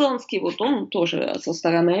 Эдуард Лазанский, вот он тоже со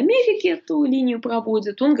стороны Америки эту линию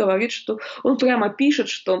проводит, он говорит, что, он прямо пишет,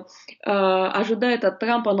 что ожидает от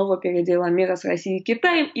Трампа нового передела мира с Россией и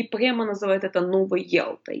Китаем, и прямо называет это новой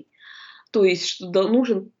Ялтой. То есть, что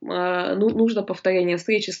нужно повторение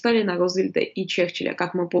встречи Сталина, Рузвельта и Черчилля.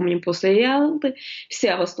 Как мы помним, после Ялты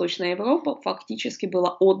вся Восточная Европа фактически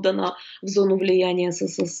была отдана в зону влияния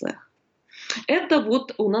СССР. Это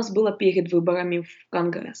вот у нас было перед выборами в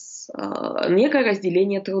Конгресс. Некое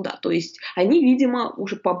разделение труда. То есть они, видимо,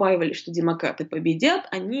 уже побаивались, что демократы победят.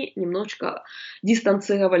 Они немножечко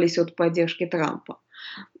дистанцировались от поддержки Трампа.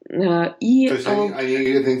 То есть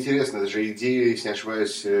это интересно, это же идея, если не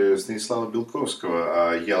ошибаюсь, Станислава Белковского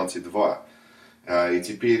о Ялте-2. И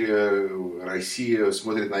теперь Россия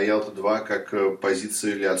смотрит на Ялту-2 как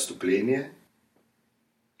позицию для отступления?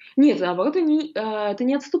 Нет, наоборот, это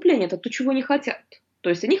не отступление, это то, чего не хотят. То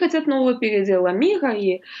есть они хотят нового передела мира,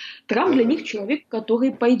 и Трамп для них человек,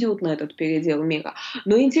 который пойдет на этот передел мира.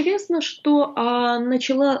 Но интересно, что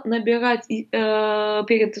начала набирать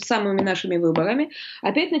перед самыми нашими выборами,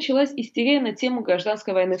 опять началась истерия на тему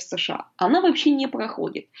гражданской войны в США. Она вообще не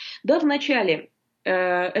проходит. Да, вначале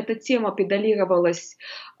эта тема педалировалась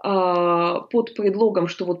под предлогом,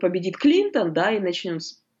 что вот победит Клинтон, да, и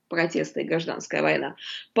начнется протесты и гражданская война.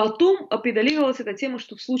 Потом педалировалась эта тема,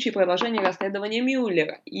 что в случае продолжения расследования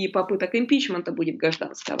Мюллера и попыток импичмента будет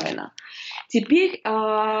гражданская война. Теперь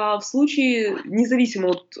в случае, независимо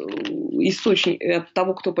от источника, от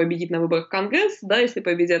того, кто победит на выборах в Конгресс, да, если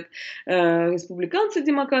победят республиканцы,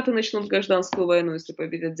 демократы начнут гражданскую войну, если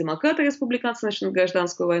победят демократы, республиканцы начнут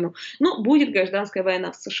гражданскую войну, но будет гражданская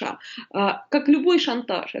война в США. Как любой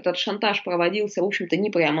шантаж, этот шантаж проводился, в общем-то, не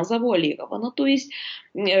прямо завуалированно, то есть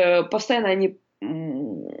постоянно они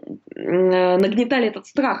нагнетали этот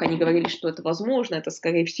страх, они говорили, что это возможно, это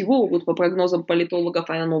скорее всего, вот по прогнозам политологов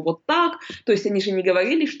оно вот так, то есть они же не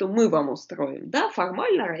говорили, что мы вам устроим, да,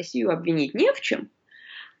 формально Россию обвинить не в чем,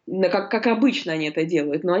 как обычно они это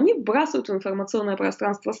делают, но они вбрасывают в информационное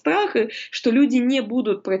пространство страх, что люди не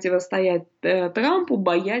будут противостоять Трампу,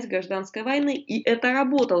 боясь гражданской войны, и это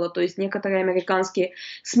работало, то есть некоторые американские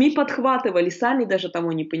СМИ подхватывали, сами даже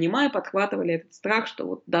того не понимая, подхватывали этот страх, что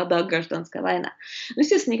вот да-да, гражданская война. Но,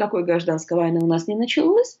 естественно, никакой гражданской войны у нас не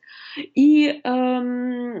началось, и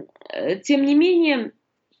тем не менее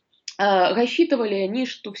рассчитывали они,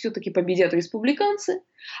 что все-таки победят республиканцы,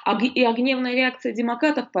 и гневная реакция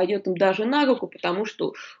демократов пойдет им даже на руку, потому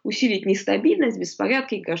что усилить нестабильность,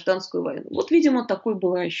 беспорядки и гражданскую войну. Вот, видимо, такой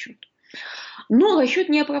был расчет. Но расчет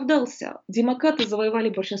не оправдался. Демократы завоевали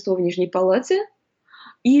большинство в Нижней Палате,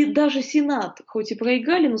 и даже Сенат, хоть и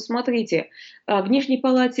проиграли, но смотрите, в Нижней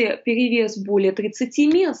Палате перевес более 30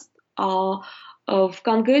 мест, а в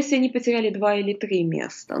Конгрессе они потеряли 2 или 3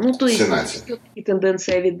 места. Ну, то есть, все-таки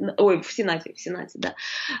тенденция видна. Ой, в Сенате, да.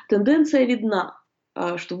 Тенденция видна,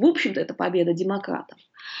 что, в общем-то, это победа демократов.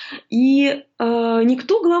 И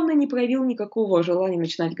никто, главное, не проявил никакого желания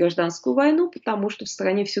начинать гражданскую войну, потому что в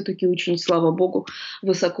стране все-таки очень, слава богу,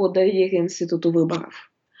 высоко доверие институту выборов.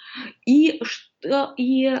 И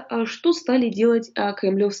что стали делать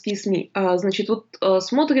кремлевские СМИ? Значит, вот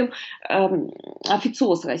смотрим,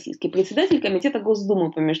 официоз российский, председатель комитета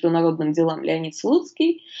Госдумы по международным делам Леонид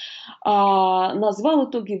Слуцкий назвал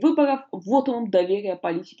итоги выборов вотумом доверия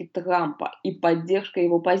политике Трампа и поддержкой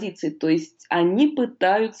его позиции. То есть они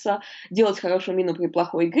пытаются делать хорошую мину при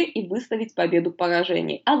плохой игре и выставить победу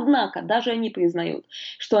поражений. Однако даже они признают,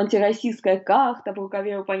 что антироссийская карта в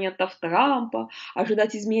рукаве оппонентов Трампа,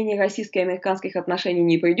 ожидать изменений российско-американских отношений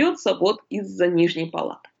не придется вот из-за Нижней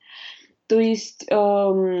Палаты. То есть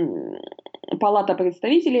Палата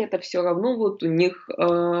представителей это все равно вот у них,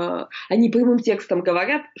 они прямым текстом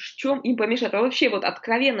говорят, в чем им помешает. А вообще вот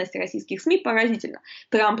откровенность российских СМИ поразительна.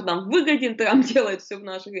 Трамп нам выгоден, Трамп делает все в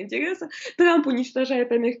наших интересах, Трамп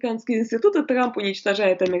уничтожает американские институты, Трамп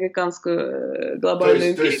уничтожает американскую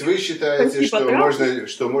глобальную империю. То есть вы считаете,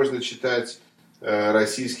 что можно читать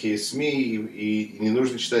российские СМИ и не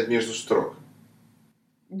нужно читать между строк?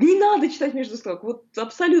 Не надо читать между строк, вот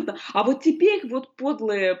абсолютно. А вот теперь вот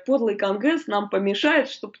подлый Конгресс нам помешает,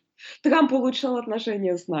 чтобы Трамп улучшал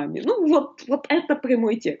отношения с нами. Ну вот это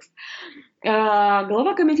прямой текст.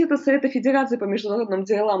 Глава комитета Совета Федерации по международным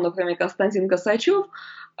делам, например, Константин Косачев,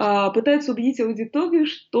 пытается убедить аудиторию,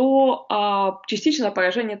 что частичное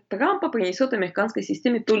поражение Трампа принесет американской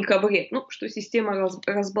системе только вред. Ну, что система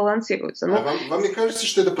разбалансируется. Но... Вам не кажется,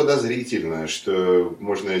 что это подозрительно, что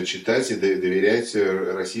можно читать и доверять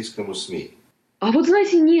российскому СМИ? А вот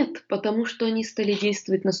знаете, нет, потому что они стали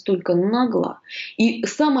действовать настолько нагло. И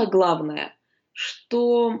самое главное,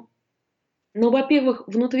 что... Ну, во-первых,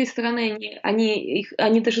 внутри страны они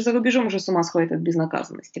даже за рубежом уже с ума сходят от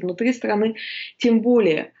безнаказанности. Внутри страны тем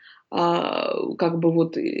более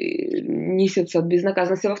несется от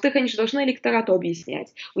безнаказанности. Во-вторых, они же должны электорату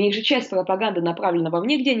объяснять. У них же часть пропаганды направлена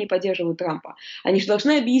вовне, где они поддерживают Трампа. Они же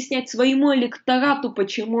должны объяснять своему электорату,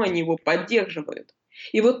 почему они его поддерживают.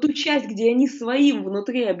 И вот ту часть, где они своим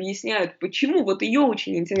внутри объясняют, почему, вот ее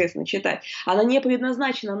очень интересно читать. Она не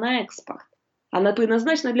предназначена на экспорт. Она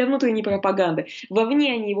предназначена для внутренней пропаганды.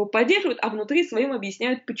 Вовне они его поддерживают, а внутри своим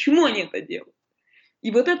объясняют, почему они это делают. И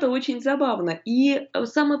вот это очень забавно. И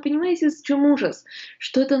самое, понимаете, в чем ужас?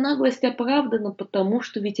 Что эта наглость оправдана, потому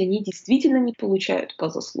что ведь они действительно не получают по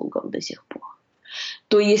заслугам до сих пор.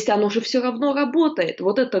 То есть оно же все равно работает.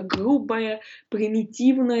 Вот это грубое,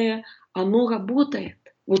 примитивное, оно работает.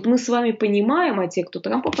 Вот мы с вами понимаем, а те, кто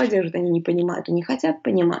Трампа поддерживает, они не понимают и не хотят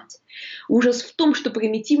понимать. Ужас в том, что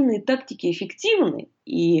примитивные тактики эффективны,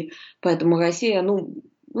 и поэтому Россия,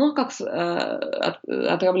 как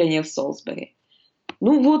отравление в Солсбери.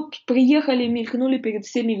 Ну вот, приехали, мелькнули перед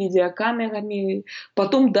всеми видеокамерами,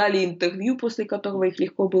 потом дали интервью, после которого их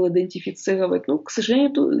легко было идентифицировать. Ну, к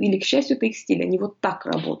сожалению, или к счастью, это их стиль. Они вот так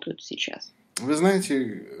работают сейчас. Вы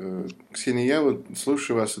знаете, Ксения, я вот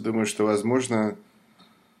слушаю вас и думаю, что, возможно,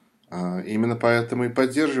 именно поэтому и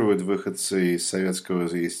поддерживают выходцы из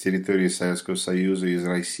территории Советского Союза, из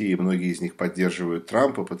России. Многие из них поддерживают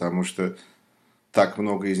Трампа, потому что так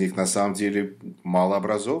много из них на самом деле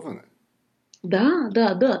малообразованы. Да.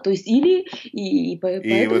 То есть И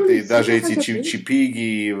даже эти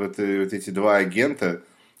чипиги, и вот эти два агента,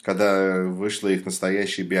 когда вышла их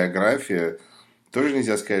настоящая биография, тоже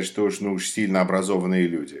нельзя сказать, что уж сильно образованные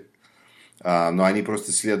люди. Но они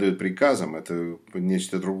просто следуют приказам, это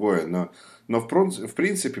нечто другое. Но в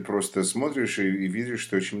принципе просто смотришь и видишь,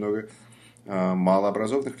 что очень много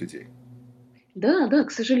малообразованных людей. Да,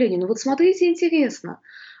 к сожалению. Но вот смотрите, интересно.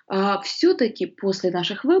 Все-таки после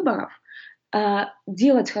наших выборов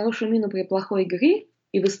делать хорошую мину при плохой игре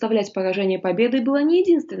и выставлять поражение победой была не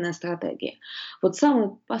единственная стратегия. Вот самый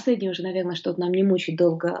последний уже, наверное, чтобы нам не мучить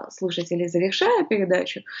долго слушателей, завершая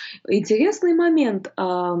передачу, интересный момент,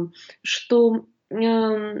 что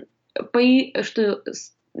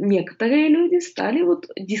некоторые люди стали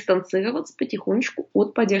дистанцироваться потихонечку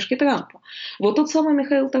от поддержки Трампа. Вот тот самый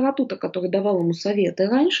Михаил Таратута, который давал ему советы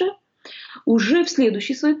раньше, уже в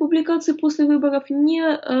следующей своей публикации после выборов не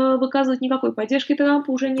выказывает никакой поддержки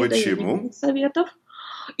Трампа, уже не дает никаких советов.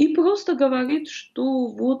 И просто говорит,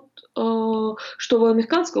 что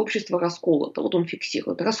американское общество расколото. Вот он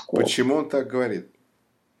фиксирует раскол. Почему он так говорит?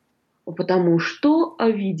 Потому что,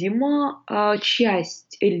 видимо,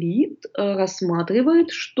 часть элит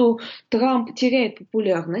рассматривает, что Трамп теряет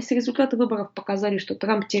популярность. Результаты выборов показали, что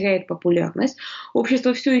Трамп теряет популярность.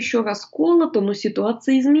 Общество все еще расколото, но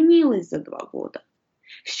ситуация изменилась за 2 года.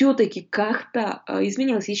 Все-таки как-то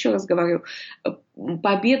изменилось. Еще раз говорю,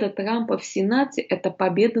 победа Трампа в Сенате – это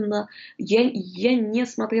победа на... Я не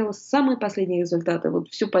смотрела самые последние результаты. Вот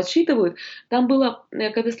все подсчитывают. Там было,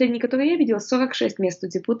 последний, который я видела, 46 мест у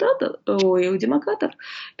демократов,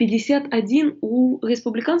 51 у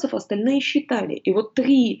республиканцев, остальные считали. И вот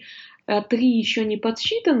три еще не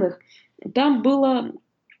подсчитанных, там было...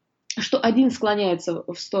 что 1 склоняется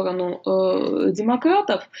в сторону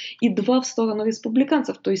демократов и 2 в сторону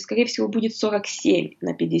республиканцев. То есть, скорее всего, будет 47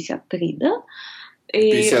 на 53, да?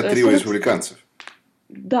 53 у республиканцев.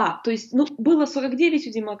 Да, то есть, было 49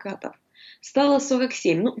 у демократов, стало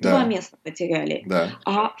 47. 2 места потеряли. Да.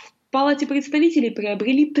 А в Палате представителей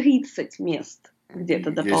приобрели 30 мест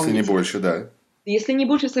где-то дополнительно. Если не больше, да. Если не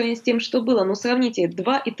больше в сравнении с тем, что было. Но сравните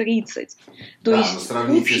 2 и 30. То есть,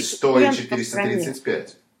 сравните 100 и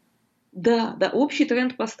 435. Да, общий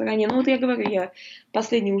тренд по стране. Вот я говорю, я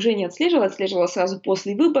последний уже не отслеживала сразу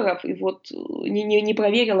после выборов, и вот не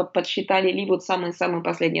проверила, подсчитали ли вот самые-самые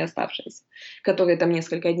последние оставшиеся, которые там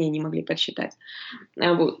несколько дней не могли подсчитать.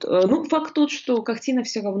 Вот. Факт тот, что картина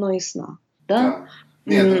все равно ясна. Да?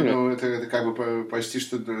 Нет, это как бы почти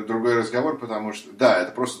что другой разговор, потому что, да,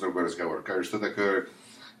 это просто другой разговор. Что такое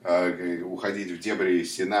уходить в дебри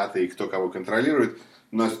Сената и кто кого контролирует.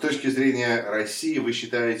 Но с точки зрения России, вы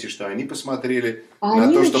считаете, что они посмотрели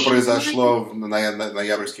на то, что произошло на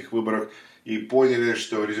ноябрьских выборах, и поняли,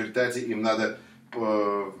 что в результате им надо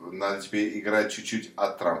теперь играть чуть-чуть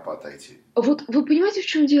от Трампа отойти? Вот вы понимаете, в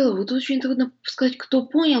чем дело? Вот очень трудно сказать, кто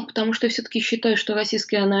понял, потому что я все-таки считаю, что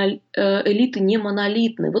российские элиты не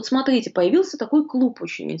монолитны. Вот смотрите, появился такой клуб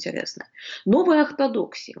очень интересный. Новая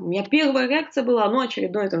ортодоксия. У меня первая реакция была,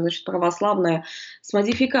 очередное, православное с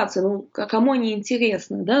модификацией. Кому они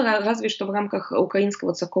интересны, да? Разве что в рамках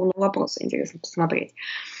украинского церковного вопроса интересно посмотреть.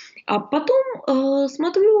 А потом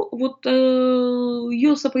смотрю,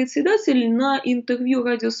 ее сопредседатель на интервью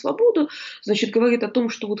 «Радио Свобода», говорит о том,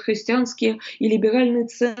 что христианские и либеральные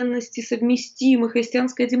ценности совместимы,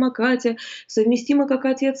 христианская демократия совместима как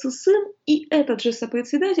отец и сын. И этот же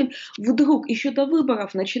сопредседатель вдруг еще до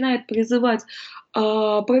выборов начинает призывать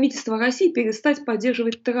правительство России перестать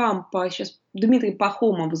поддерживать Трампа. Сейчас Дмитрий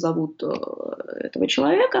Пахомов зовут этого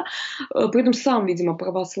человека, при этом сам, видимо,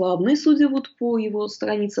 православный, судя по его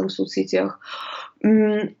страницам в соцсетях,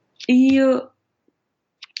 и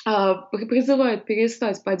призывает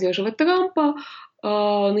перестать поддерживать Трампа,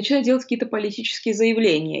 начинают делать какие-то политические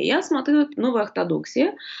заявления. Я смотрю «Новая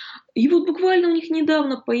ортодоксия», и вот буквально у них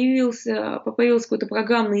недавно появился какой-то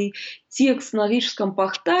программный текст на рижском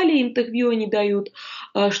портале, интервью они дают,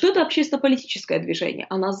 что это общественно-политическое движение,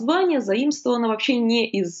 а название заимствовано вообще не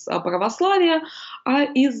из православия, а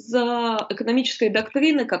из экономической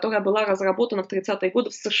доктрины, которая была разработана в 30-е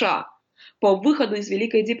годы в США. По выходу из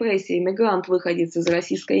Великой депрессии иммигрант, выходец из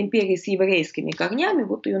Российской империи с еврейскими корнями,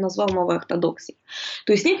 вот ее назвал «Новой ортодоксией».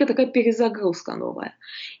 То есть некая такая перезагрузка новая.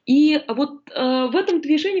 И вот в этом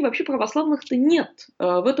движении вообще православных-то нет.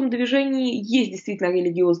 В этом движении есть действительно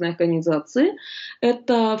религиозные организации.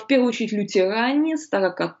 Это в первую очередь лютеране,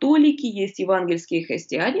 старокатолики, есть евангельские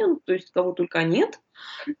христиане, то есть кого только нет.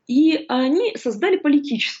 И они создали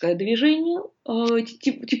политическое движение,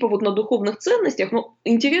 типа вот на духовных ценностях, но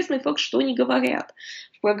интересный факт, что они говорят.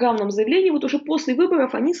 В программном заявлении вот уже после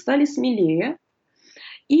выборов они стали смелее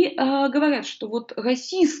и говорят, что вот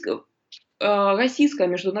российская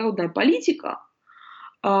международная политика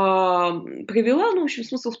привела, ну, в общем,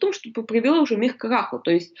 смысл в том, что привела уже мир к краху.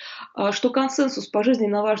 То есть, что консенсус по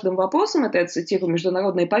жизненно важным вопросам, это я цитирую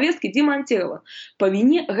международной повестки, демонтирован по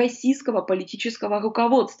вине российского политического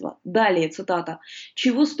руководства. Далее, цитата.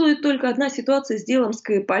 «Чего стоит только одна ситуация с делом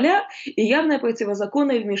Скрипаля и явное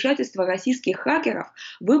противозаконное вмешательство российских хакеров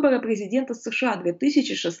в выборы президента США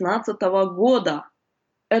 2016 года».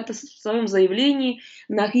 Это в своем заявлении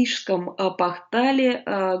на рижском портале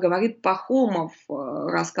говорит Пахомов,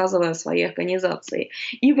 рассказывая о своей организации,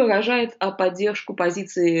 и выражает поддержку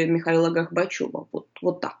позиции Михаила Горбачева.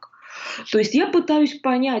 Вот так. То есть я пытаюсь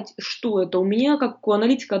понять, что это. У меня, как у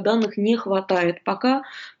аналитика, данных не хватает пока,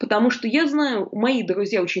 потому что я знаю, мои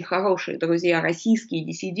друзья, очень хорошие друзья, российские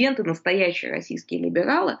диссиденты, настоящие российские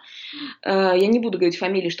либералы, я не буду говорить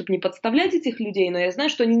фамилии, чтобы не подставлять этих людей, но я знаю,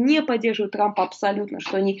 что они не поддерживают Трампа абсолютно,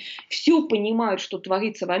 что они все понимают, что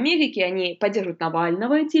творится в Америке, они поддерживают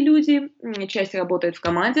Навального, эти люди, часть работает в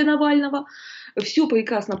команде Навального, все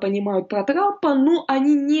прекрасно понимают про Трампа, но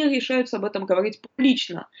они не решаются об этом говорить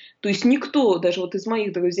публично. То есть никто, даже вот из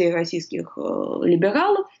моих друзей российских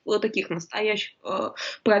либералов, таких настоящих,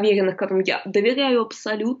 проверенных, которым я доверяю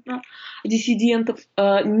абсолютно, диссидентов,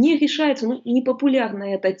 не решается, ну,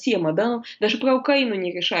 непопулярная эта тема, да, даже про Украину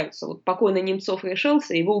не решаются. Вот покойный Немцов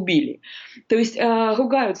решался, его убили. То есть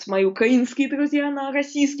ругаются мои украинские друзья на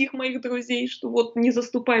российских моих друзей, что вот не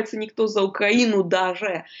заступается никто за Украину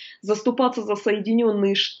даже. Заступаться за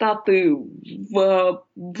Соединенные Штаты в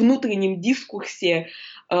внутреннем дискурсе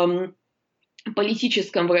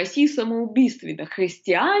политическом в России самоубийственно.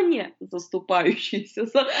 Христиане, заступающиеся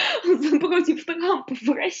против Трампа в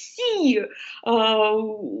России,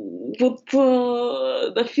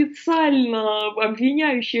 официально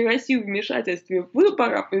обвиняющие Россию в вмешательстве в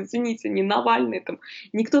выборах, извините, не Навальный, там,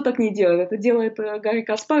 никто так не делает. Это делает Гарри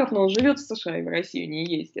Каспаров, но он живет в США и в Россию не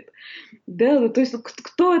ездит. Да, то есть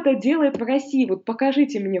кто это делает в России? Вот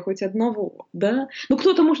покажите мне хоть одного, да? Ну,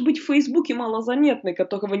 кто-то, может быть, в Фейсбуке малозаметный,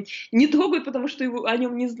 которого не трогают, потому что о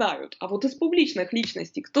нем не знают. А вот из публичных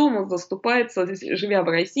личностей, кто у нас заступается, живя в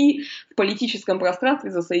России, в политическом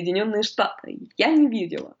пространстве за Соединенные Штаты? Я не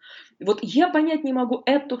видела. Вот я понять не могу,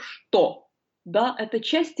 это что? Да, это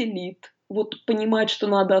часть элит, вот понимать, что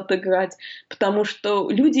надо отыграть, потому что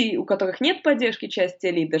люди, у которых нет поддержки части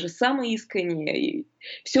элит, даже самые искренние и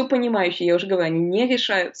все понимающие, я уже говорю, они не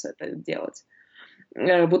решаются это делать.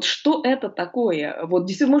 Вот что это такое? Вот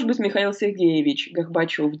действительно, может быть, Михаил Сергеевич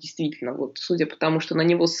Горбачев, действительно, вот судя по тому, что на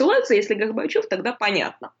него ссылаются, если Горбачев, тогда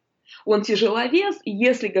понятно. Он тяжеловес, и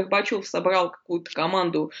если Горбачев собрал какую-то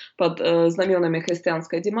команду под знаменами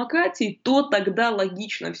христианской демократии, то тогда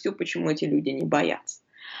логично все, почему эти люди не боятся.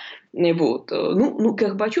 Вот. Ну,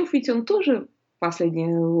 Горбачев ведь он тоже последний,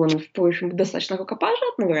 он, впрочем, достаточно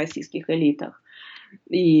рукопожатный в российских элитах.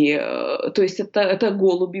 И, то есть это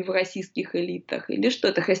голуби в российских элитах. Или что?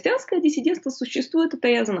 Это христианское диссидентство существует, это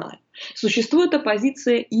я знаю. Существует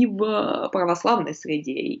оппозиция и в православной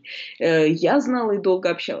среде. И, я знала и долго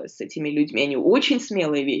общалась с этими людьми. Они очень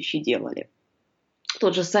смелые вещи делали.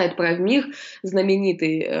 Тот же сайт «Правмир»,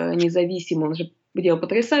 знаменитый, независимый, он же делал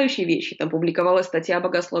потрясающие вещи. Там публиковалась статья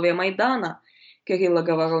 «Богословие Майдана» Кирилла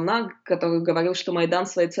Говоруна, который говорил, что Майдан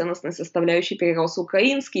своей ценностной составляющей перерос в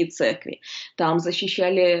украинские церкви. Там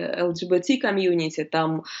защищали ЛГБТ-комьюнити,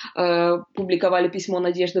 там публиковали письмо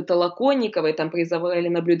Надежды Толоконниковой, там призывали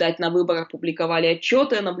наблюдать на выборах, публиковали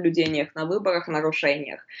отчеты о наблюдениях на выборах,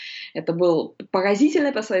 нарушениях. Это был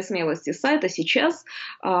поразительный по своей смелости сайт, а сейчас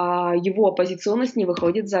его оппозиционность не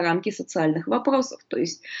выходит за рамки социальных вопросов. То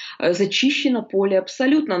есть зачищено поле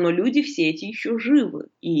абсолютно, но люди все эти еще живы,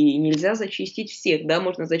 и нельзя зачистить всех, да,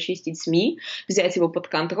 можно зачистить СМИ, взять его под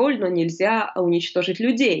контроль, но нельзя уничтожить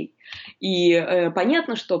людей. И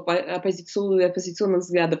понятно, что оппозиционных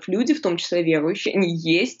взглядов люди, в том числе верующие, они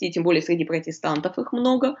есть, и тем более среди протестантов их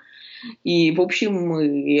много. И, в общем,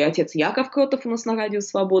 и отец Яков Кротов у нас на радио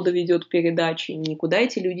 «Свобода» ведет передачи, никуда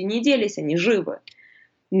эти люди не делись, они живы.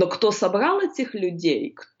 Но кто собрал этих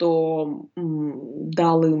людей, кто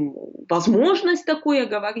дал им возможность такое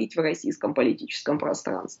говорить в российском политическом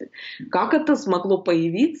пространстве, как это смогло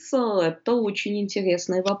появиться, это очень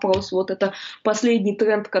интересный вопрос. Вот это последний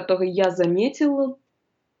тренд, который я заметила.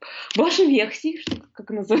 Ваши версии, что, как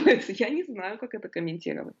называется, я не знаю, как это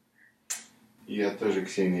комментировать. Я тоже,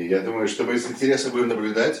 Ксения. Я думаю, что мы с интересом будем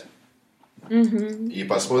наблюдать и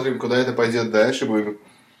посмотрим, куда это пойдет дальше.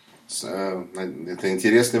 Это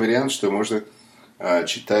интересный вариант, что можно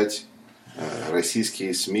читать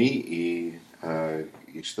российские СМИ и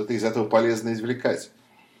что-то из этого полезно извлекать.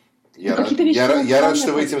 Я рад,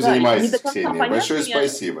 что вы этим занимаетесь, Ксения. Большое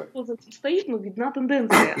спасибо. Кто за этим стоит, но видна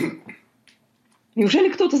тенденция. Неужели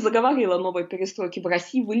кто-то заговорил о новой перестройке в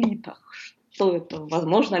России в элитах? Что это?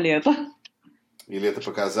 Возможно ли это? Или это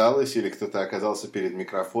показалось, или кто-то оказался перед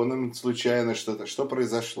микрофоном случайно, что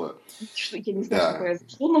произошло. Я не знаю, что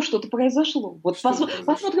произошло, но что-то произошло. Вот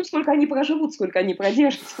посмотрим, сколько они проживут, сколько они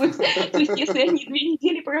продержатся. То есть, если они 2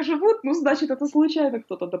 недели проживут, ну, значит, это случайно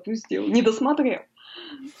кто-то допустил, не досмотрел.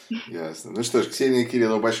 Ясно. Ну что ж, Ксения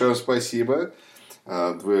Кириллова, большое вам спасибо.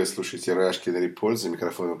 Вы слушаете Рашкин Репорт. За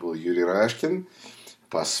микрофоном был Юрий Рашкин.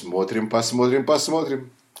 Посмотрим.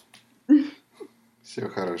 Всего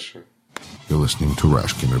хорошего. You're listening to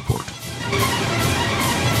Rashkin Report.